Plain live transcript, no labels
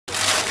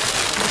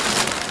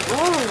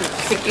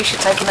think you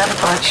should take another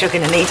pint. You're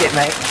going to need it,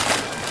 mate.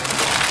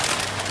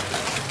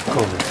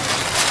 Call me.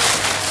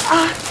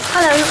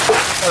 Hello.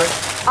 Sorry.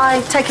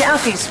 I take it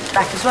Alfie's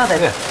back as well,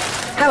 then? Yeah.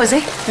 How is he?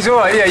 He's all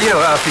right, yeah. You know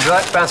what Alfie's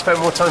like. Bounce back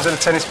more times than a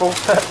tennis ball.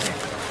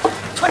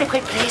 20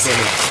 quid, please.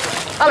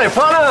 Hello,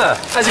 partner.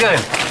 How's it going?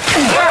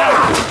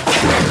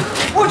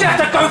 Would you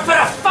have to go for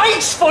the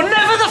face for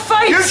never the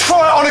face? You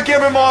try it on again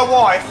with my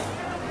wife,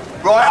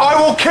 right? I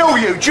will kill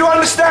you. Do you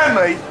understand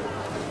me?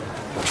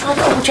 Try it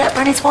on Jack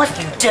Branning's wife,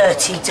 you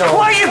dirty dog.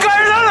 What are you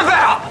going on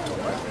about?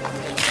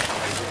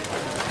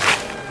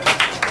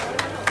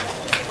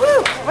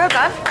 Woo, well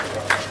done.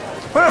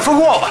 Well, for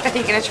what?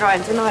 You're going to try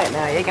and deny it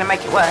now. You're going to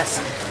make it worse.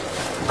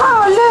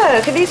 Oh,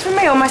 look, are these from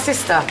me or my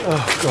sister?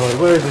 Oh, God,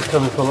 where is this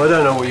coming from? I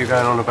don't know what you're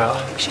going on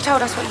about. She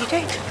told us what you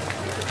did.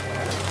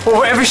 Well,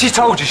 whatever she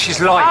told you, she's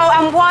lying.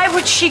 Oh, and why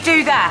would she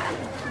do that?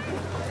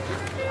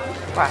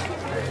 Right.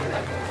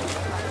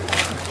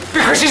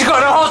 Because she's got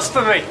the hots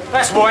for me.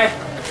 That's why.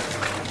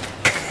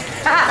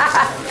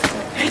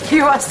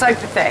 You are so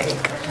pathetic.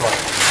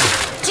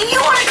 Right. Do you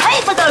want to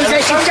pay for those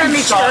that you've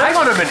damaged her? Hang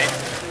on a minute.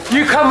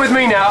 You come with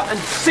me now and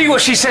see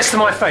what she says to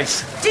my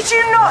face. Did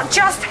you not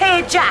just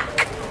hear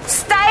Jack?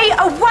 Stay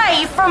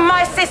away from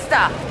my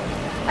sister.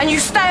 And you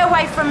stay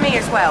away from me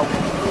as well.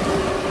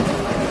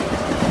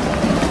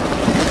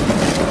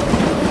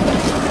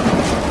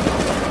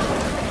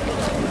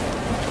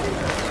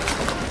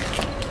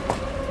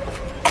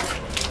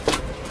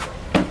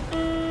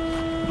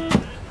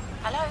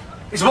 Hello?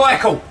 It's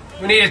Michael.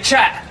 We need a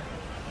chat.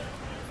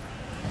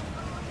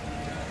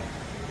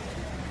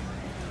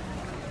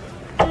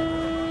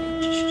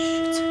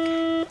 It's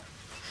okay.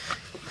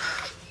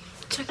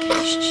 It's okay.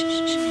 Shh,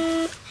 shh, shh.